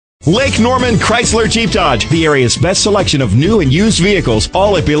Lake Norman Chrysler Jeep Dodge, the area's best selection of new and used vehicles,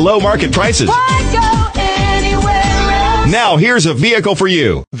 all at below market prices. Why go anywhere else? Now here's a vehicle for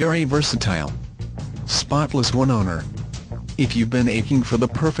you. Very versatile. Spotless One-Owner. If you've been aching for the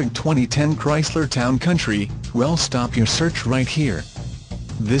perfect 2010 Chrysler Town Country, well, stop your search right here.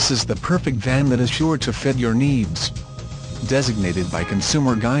 This is the perfect van that is sure to fit your needs. Designated by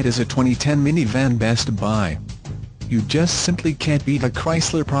Consumer Guide as a 2010 Minivan Best Buy. You just simply can't beat a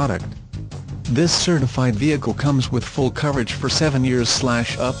Chrysler product. This certified vehicle comes with full coverage for 7 years /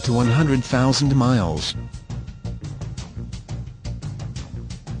 up to 100,000 miles.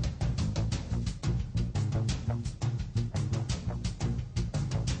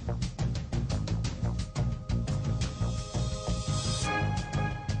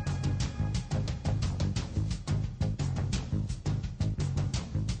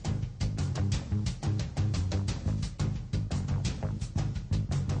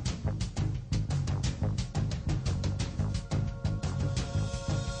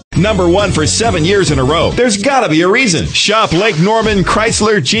 Number 1 for 7 years in a row. There's gotta be a reason. Shop Lake Norman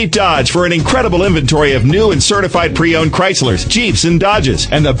Chrysler Jeep Dodge for an incredible inventory of new and certified pre-owned Chryslers, Jeeps, and Dodges,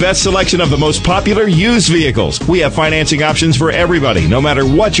 and the best selection of the most popular used vehicles. We have financing options for everybody, no matter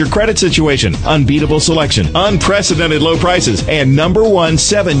what your credit situation. Unbeatable selection, unprecedented low prices, and number 1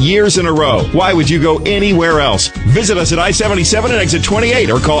 7 years in a row. Why would you go anywhere else? Visit us at I-77 and exit 28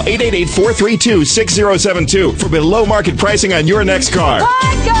 or call 888-432-6072 for below market pricing on your next car.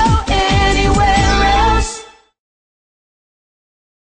 Why go